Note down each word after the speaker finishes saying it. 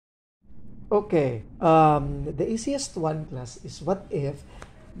Okay, the easiest one, class, is what if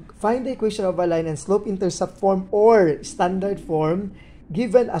find the equation of a line and slope-intercept form or standard form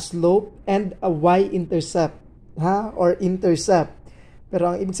given a slope and a y-intercept, or intercept.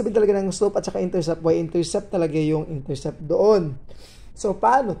 Pero ang ibig sabihin talaga ng slope at saka intercept, y-intercept talaga yung intercept doon. So,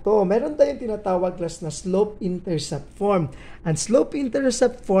 paano to? Meron tayong tinatawag, class, na slope-intercept form. And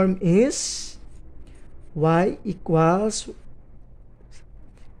slope-intercept form is y equals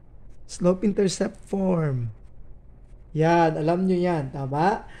slope-intercept form. Yan, alam nyo yan,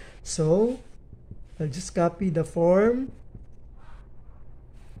 tama? So, I'll just copy the form.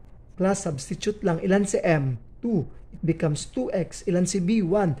 Class, substitute lang. Ilan si M? 2. It becomes 2x. Ilan si B?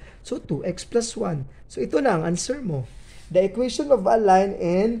 1. So, 2x plus 1. So, ito na ang answer mo. The equation of a line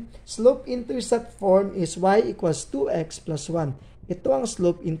in slope-intercept form is y equals 2x plus 1. Ito ang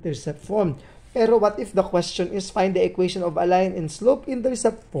slope-intercept form. Pero what if the question is find the equation of a line in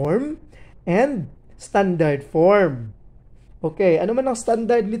slope-intercept form and standard form? Okay, ano man ang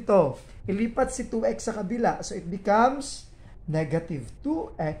standard nito? Ilipat si 2x sa kabila. So, it becomes negative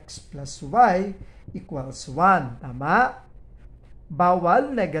 2x plus y equals 1. Tama?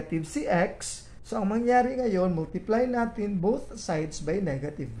 Bawal negative si x. So, ang mangyari ngayon, multiply natin both sides by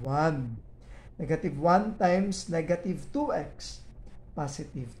negative 1. Negative 1 times negative 2x,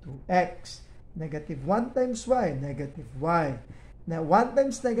 positive 2x. Negative 1 times y, negative y. Na 1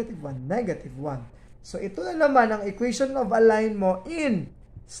 times negative 1, negative 1. So, ito na naman ang equation of a line mo in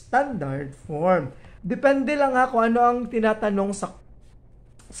standard form. Depende lang kung ano ang tinatanong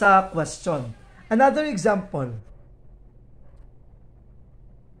sa question. Another example.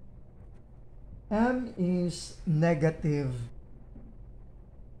 M is negative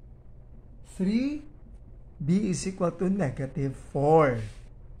 3. B is equal to negative 4.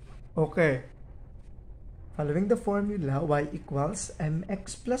 Okay. Following the formula, y equals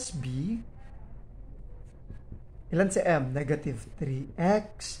mx plus b. Ilan si M? Negative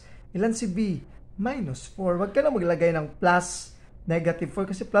 3x. Ilan si B? Minus 4. Huwag ka na maglagay ng plus negative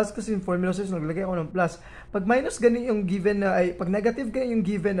 4 kasi yung formula says naglagay ako ng plus. Pag minus ganun yung given na pag negative ganun yung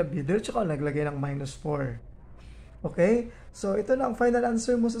given na b, diretso ka naglagay ng minus 4. Okay? So ito na ang final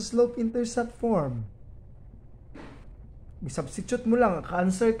answer mo sa slope-intercept form. I-substitute mo lang,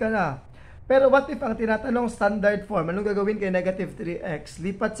 ka-answer ka na. Pero what if ang tinatanong standard form, anong gagawin kay negative 3x?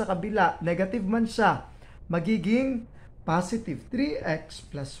 Lipat sa kabila, negative man siya, magiging positive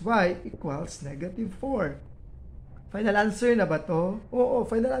 3x plus y equals negative 4. Final answer na ba to? Oo,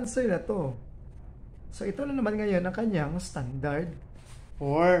 final answer na to. So, ito na naman ngayon ang kanyang standard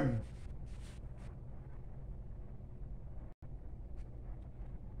form.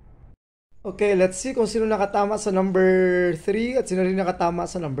 Okay, let's see kung sino nakatama sa number 3 at sino rin nakatama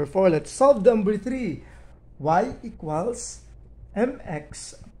sa number 4. Let's solve number 3. Y equals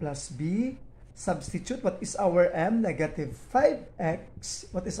mx plus b. Substitute, what is our m? Negative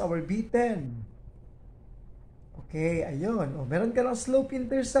 5x. What is our b? 10. Okay, ayun. O, meron ka ng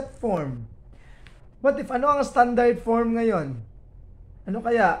slope-intercept form. What if, ano ang standard form ngayon? Ano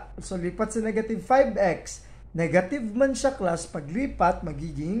kaya? So, lipat sa negative 5x. Negative man siya, class. Paglipat,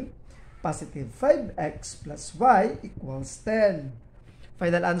 magiging positive 5x plus y equals 10.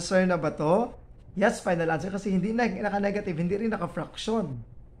 Final answer na ba to? Yes, final answer kasi hindi na naka-negative, hindi rin naka-fraction.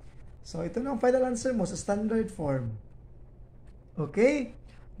 So, ito na ang final answer mo sa standard form. Okay?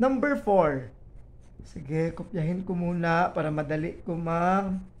 Number 4. Sige, kopyahin ko muna para madali ko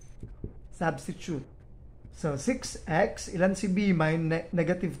mag-substitute. So, 6x, ilan si b?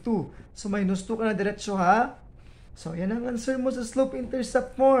 Negative 2. So, minus 2 ka na diretso, ha? So, yan ang answer mo sa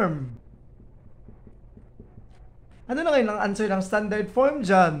slope-intercept form. Ano na ngayon ang answer ng standard form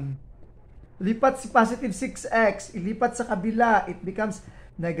dyan? Lipat si positive 6x, ilipat sa kabila, it becomes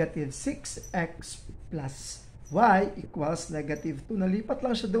negative 6x plus y equals negative 2. Nalipat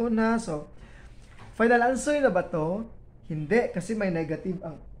lang siya doon, ha? So, final answer na ba to? Hindi, kasi may negative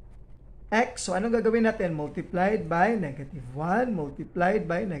ang x. So, anong gagawin natin? Multiplied by negative 1, multiplied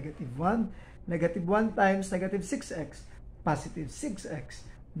by negative 1. Negative 1 times negative 6x, positive 6x.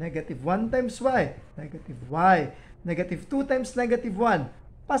 Negative 1 times y, negative y. Negative 2 times negative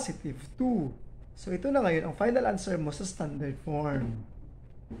 1, positive 2. So, ito na ngayon ang final answer mo sa standard form.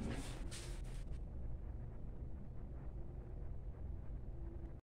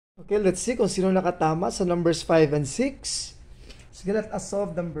 Okay, let's see kung sino nakatama sa numbers 5 and 6. Sige, let us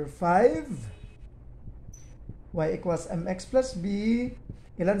solve number 5. Y equals mx plus b.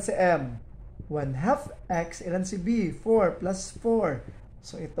 Ilan si m? 1/2 x. Ilan si b? 4 plus 4.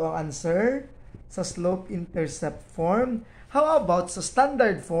 So, ito ang answer sa slope-intercept form. How about sa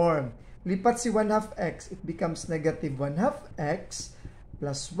standard form? Lipat si 1/2 x, it becomes negative 1/2 x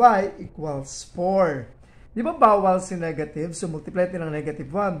plus y equals 4. Di ba bawal si negative? So, multiply natin ng negative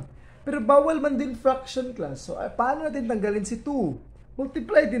 1. Pero bawal man din fraction class. So, paano natin tanggalin si 2?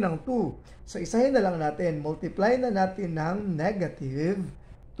 Multiply din ng 2. So, isahin na lang natin. Multiply na natin ng negative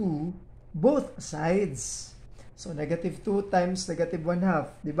 2 both sides. So, negative 2 times negative 1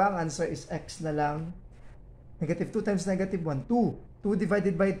 half. Di ba? Ang answer is x na lang. Negative 2 times negative 1, 2. 2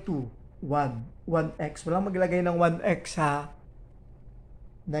 divided by 2, 1. 1x. Walang maglagay ng 1x, ha?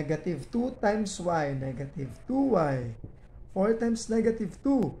 Negative 2 times y, negative 2y. 4 times negative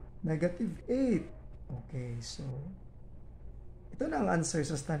 2, negative 8. Okay, so, ito na ang answer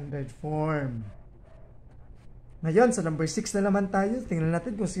sa standard form. Ngayon, sa number 6 na naman tayo. Tingnan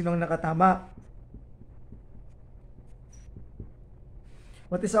natin kung sino ang nakatama.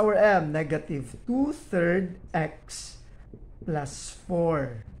 What is our m? Negative 2/3 x plus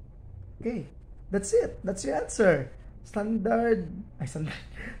 4. Okay, that's it. That's your answer. Standard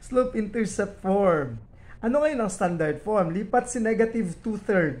slope-intercept form. Ano ngayon ang standard form? Lipat si negative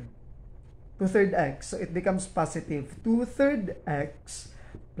 2/3 x. So, it becomes positive 2/3 x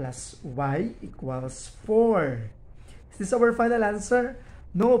plus y equals 4. Is this our final answer?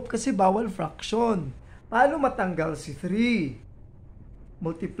 Nope, kasi bawal fraction. Paano matanggal si 3?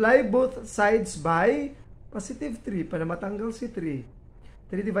 Multiply both sides by positive 3 para matanggal si 3.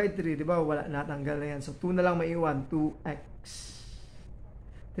 3 divide 3, di ba? Wala, natanggal na yan. So, 2 na lang maiwan, 2x.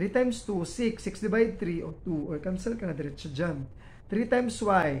 3 times 2, 6. 6 divide 3, o 2. Or cancel ka na diretso dyan. 3 times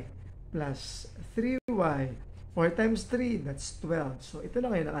y plus 3y. 4 times 3, that's 12. So, ito na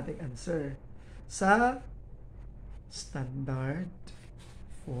ngayon ang ating answer sa standard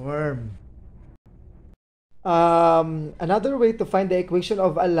form. Another way to find the equation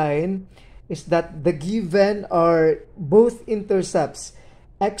of a line is that the given are both intercepts.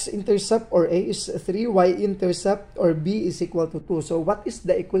 X-intercept or A is 3, Y-intercept or B is equal to 2. So, what is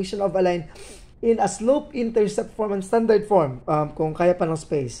the equation of a line in a slope-intercept form and standard form? Kung kaya pa ng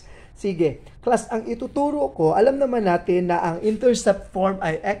space. Sige, class, ang ituturo ko, alam naman natin na ang intercept form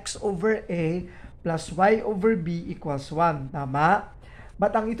ay X over A plus Y over B equals 1. Tama?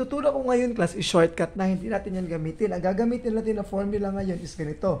 But ang ituturo ko ngayon, class, is shortcut na hindi natin yan gamitin. Ang gagamitin natin na formula ngayon is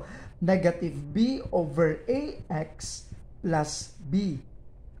ganito. Negative B over AX plus B.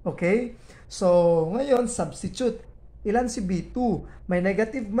 Okay? So, ngayon, substitute. Ilan si B? 2. May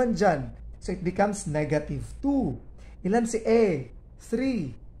negative man dyan. So, it becomes negative 2. Ilan si A?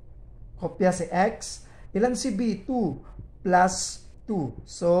 3. Kopya si X. Ilan si B? 2. Plus 2.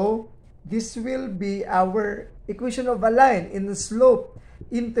 So, this will be our equation of a line in the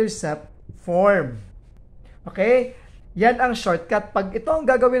slope-intercept form. Okay? Yan ang shortcut. Pag ito ang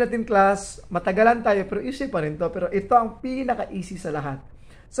gagawin natin, class, matagalan tayo, pero easy pa rin to. Pero ito ang pinaka-easy sa lahat.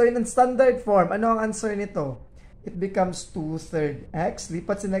 So, in standard form, ano ang answer nito? It becomes 2/3 x.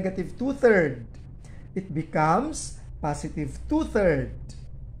 Lipat si negative 2/3. It becomes positive 2/3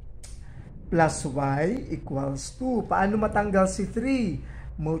 plus y equals 2. Paano matanggal si 3?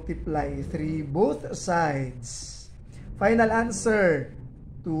 Multiply 3 both sides. Final answer,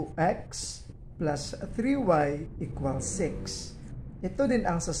 2x plus 3y equals 6. Ito din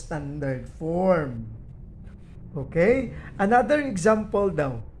ang sa standard form. Okay? Another example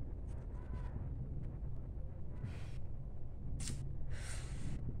daw.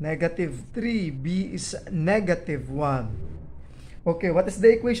 Negative 3, b is negative 1. Okay, what is the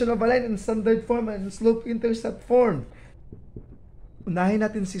equation of a line in standard form and slope-intercept form? Unahin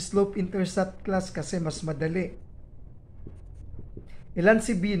natin si slope-intercept, class, kasi mas madali. Ilan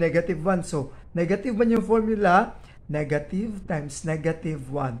si b? Negative 1. So, negative 1 yung formula. Negative times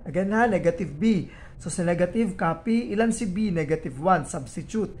negative 1. Again ha, negative b. So, sa negative, copy. Ilan si b? Negative 1.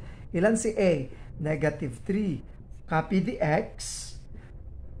 Substitute. Ilan si a? Negative 3. Copy the x.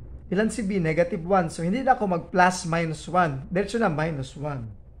 Ilan si b? Negative 1. So, hindi na ako mag-plus minus 1. Diretso na, minus 1.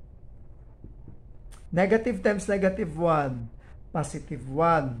 Negative times negative 1. Positive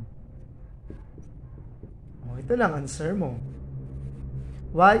 1. Oh, ito lang answer mo.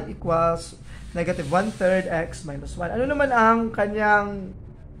 Y equals negative 1/3 x minus 1. Ano naman ang kanyang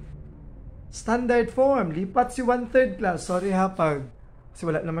standard form? Lipat si 1/3, class. Sorry ha, kasi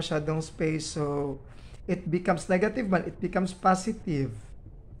wala na masyadong space. So, it becomes negative 1. It becomes positive.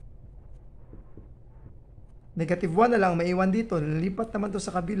 Negative 1 na lang maiwan dito. Nalipat naman to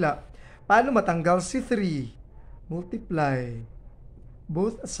sa kabila. Paano matanggal si 3? Multiply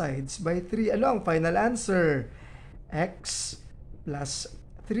both sides by 3. Ano ang final answer? X plus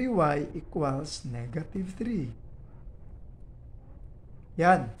 3y equals negative 3.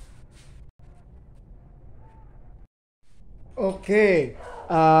 Yan. Okay.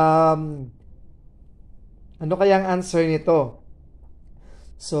 Ano kaya ang answer nito?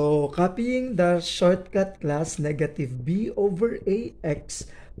 So, copying the shortcut class negative b over ax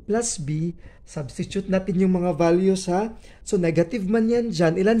plus b, substitute natin yung mga values ha. So, negative man yan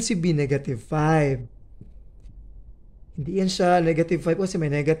dyan. Ilan si b? Negative 5. Hindi yan siya negative 5 kasi may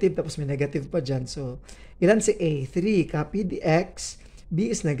negative tapos may negative pa dyan. So, ilan si a? 3. Copy the x.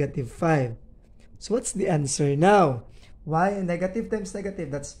 b is negative 5. So, what's the answer now? Y, negative times negative.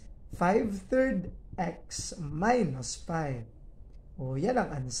 That's 5/3 x minus 5. O, yan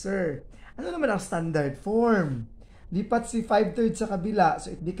ang answer. Ano naman ang standard form? Lipat si 5/3 sa kabila.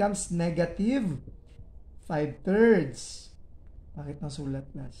 So, it becomes negative 5/3. Bakit nasulat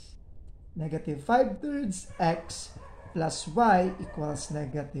plus? Negative 5/3 x plus y equals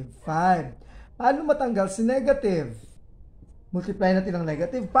negative 5. Paano matanggal si negative? Multiply natin ang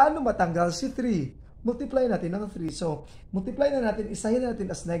negative. Paano matanggal si 3? Multiply natin ang 3. So, multiply na natin, isahin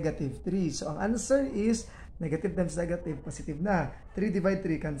natin as negative 3. So, ang answer is negative times negative, positive na. 3 divide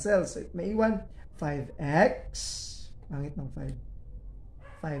 3, cancel. So, may iwan 5x. Pangit ng 5.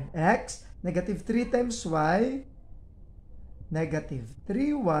 5x. Negative 3 times y. Negative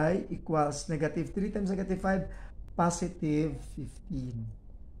 3y equals negative 3 times negative 5, positive 15.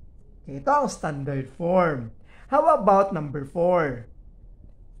 Okay, ito ang standard form. How about number 4?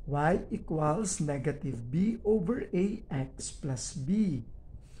 Y equals negative b over ax plus b.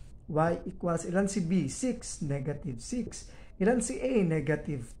 Y equals, ilan si b? 6, negative 6. Ilan si a?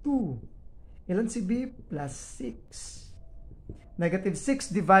 Negative 2. Ilan si b? Plus 6. Negative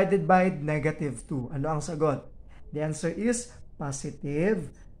 6 divided by negative 2. Ano ang sagot? The answer is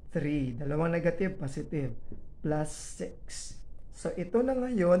positive 3. Dalawang negative, positive. Plus 6. So, ito na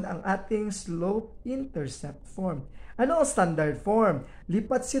ngayon ang ating slope-intercept form. Ano ang standard form?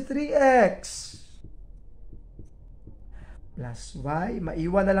 Lipat si 3x plus y.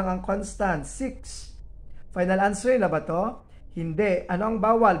 Maiwan na lang ang constant, 6. Final answer na ba to? Hindi. Ano ang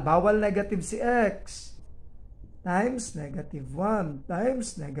bawal? Bawal negative si x. Times negative 1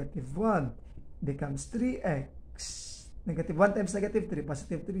 times negative 1 becomes 3x. Negative 1 times negative 3,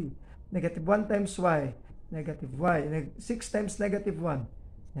 positive 3. Negative 1 times y, negative y. 6 times negative 1,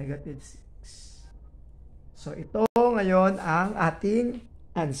 negative 6. So, ito ngayon ang ating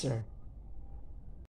answer.